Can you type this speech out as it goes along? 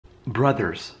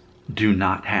Brothers do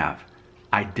not have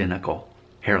identical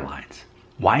hairlines.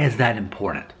 Why is that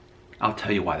important? I'll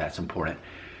tell you why that's important.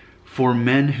 For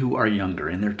men who are younger,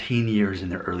 in their teen years, in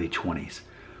their early 20s,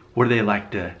 what do they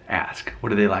like to ask? What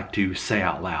do they like to say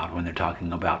out loud when they're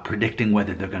talking about predicting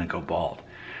whether they're going to go bald?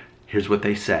 Here's what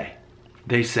they say.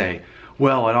 They say,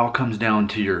 well, it all comes down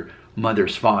to your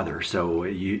mother's father. So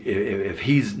if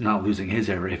he's not losing his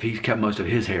hair, if he's kept most of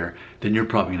his hair, then you're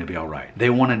probably going to be all right. They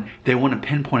want to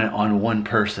pinpoint it on one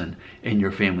person in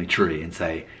your family tree and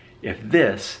say, if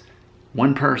this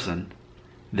one person,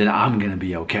 then I'm going to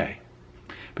be okay.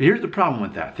 But here's the problem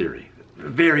with that theory. A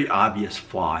very obvious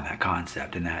flaw in that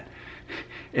concept, in that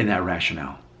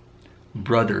rationale.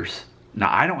 Brothers. Now,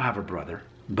 I don't have a brother,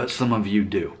 but some of you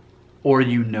do. Or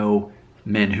you know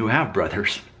men who have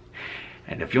brothers.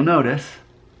 And if you'll notice,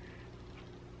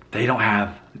 they don't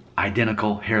have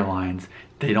identical hairlines.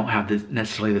 They don't have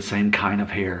necessarily the same kind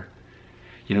of hair.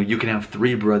 You know, you can have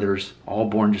 3 brothers, all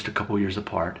born just a couple years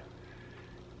apart.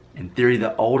 In theory,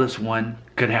 the oldest one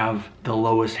could have the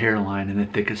lowest hairline and the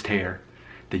thickest hair.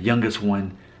 The youngest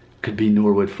one could be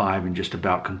Norwood 5 and just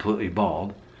about completely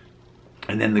bald.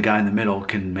 And then the guy in the middle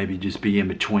can maybe just be in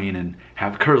between and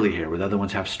have curly hair, where the other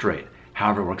ones have straight.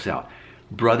 However it works out.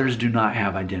 Brothers do not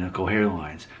have identical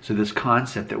hairlines. So this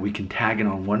concept that we can tag it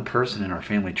on one person in our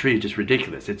family tree is just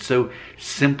ridiculous. It's so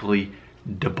simply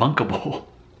debunkable.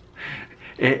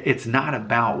 It's not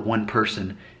about one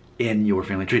person in your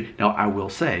family tree. Now, I will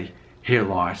say hair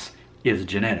loss is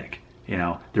genetic. You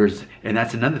know, and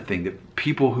that's another thing,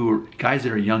 that guys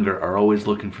that are younger are always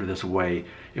looking for this way.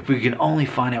 If we can only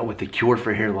find out what the cure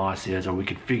for hair loss is, or we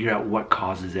can figure out what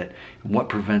causes it and what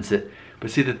prevents it.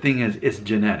 But see, the thing is, it's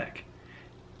genetic.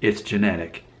 It's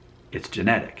genetic. It's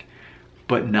genetic,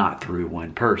 but not through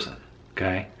one person,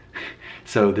 okay?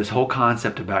 So this whole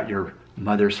concept about your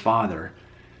mother's father,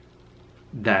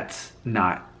 that's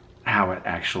not how it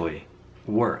actually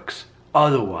works.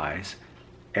 Otherwise,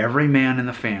 every man in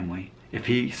the family, if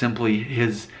he simply,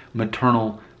 his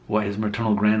maternal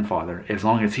grandfather, as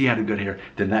long as he had a good hair,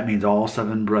 then that means all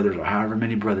 7 brothers, or however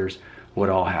many brothers, would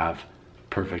all have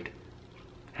perfect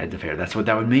heads of hair. That's what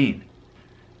that would mean.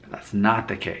 But that's not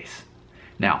the case.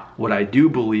 Now, what I do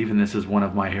believe, and this is one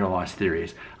of my hair loss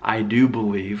theories, I do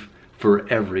believe for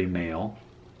every male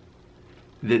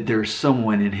that there's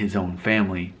someone in his own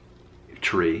family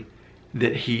tree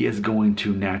that he is going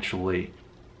to naturally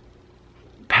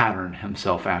pattern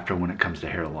himself after when it comes to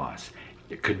hair loss.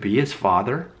 It could be his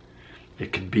father,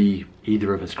 it could be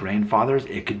either of his grandfathers,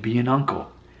 it could be an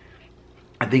uncle.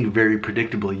 I think very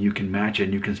predictably you can match it,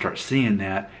 and you can start seeing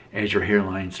that as your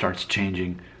hairline starts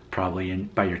changing. Probably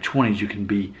by your 20s you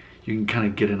can kind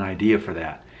of get an idea for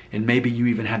that. And maybe you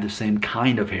even have the same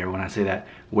kind of hair. When I say that,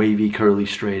 wavy, curly,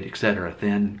 straight, etc.,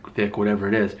 thin, thick, whatever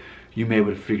it is, you may be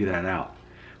able to figure that out.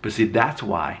 But see, that's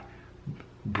why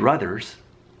brothers,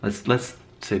 let's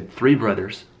say 3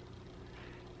 brothers,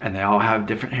 and they all have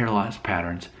different hair loss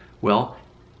patterns. Well,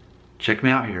 check me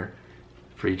out here.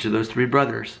 For each of those 3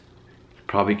 brothers, you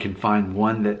probably can find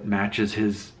one that matches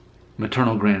his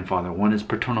maternal grandfather, one his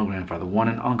paternal grandfather, one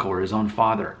an uncle or his own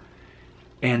father.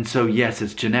 And so yes,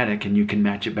 it's genetic and you can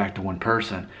match it back to one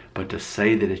person, but to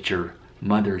say that it's your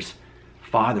mother's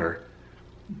father,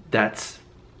 that's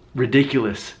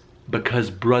ridiculous,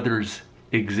 because brothers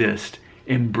exist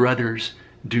and brothers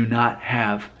do not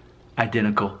have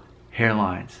identical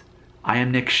hairlines. I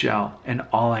am Nick Shell, and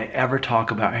all I ever talk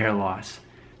about hair loss.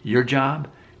 Your job?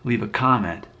 Leave a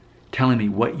comment telling me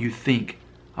what you think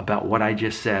about what I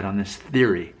just said on this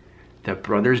theory that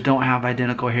brothers don't have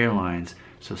identical hairlines.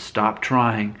 So stop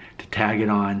trying to tag it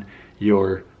on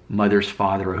your mother's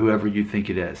father or whoever you think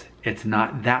it is. It's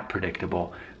not that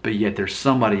predictable, but yet there's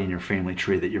somebody in your family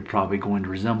tree that you're probably going to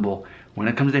resemble when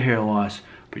it comes to hair loss,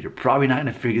 but you're probably not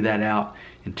going to figure that out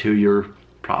until you're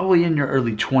probably in your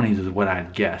early 20s is what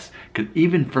I'd guess. Because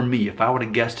even for me, if I would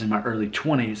have guessed in my early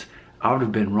 20s, I would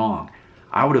have been wrong.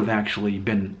 I would have actually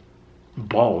been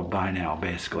bald by now,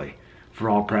 basically, for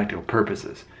all practical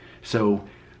purposes. So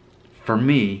for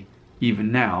me,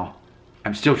 even now,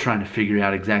 I'm still trying to figure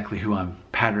out exactly who I'm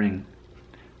patterning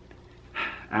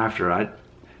after.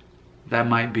 That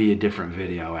might be a different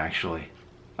video, actually.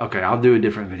 Okay, I'll do a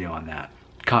different video on that.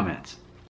 Comments.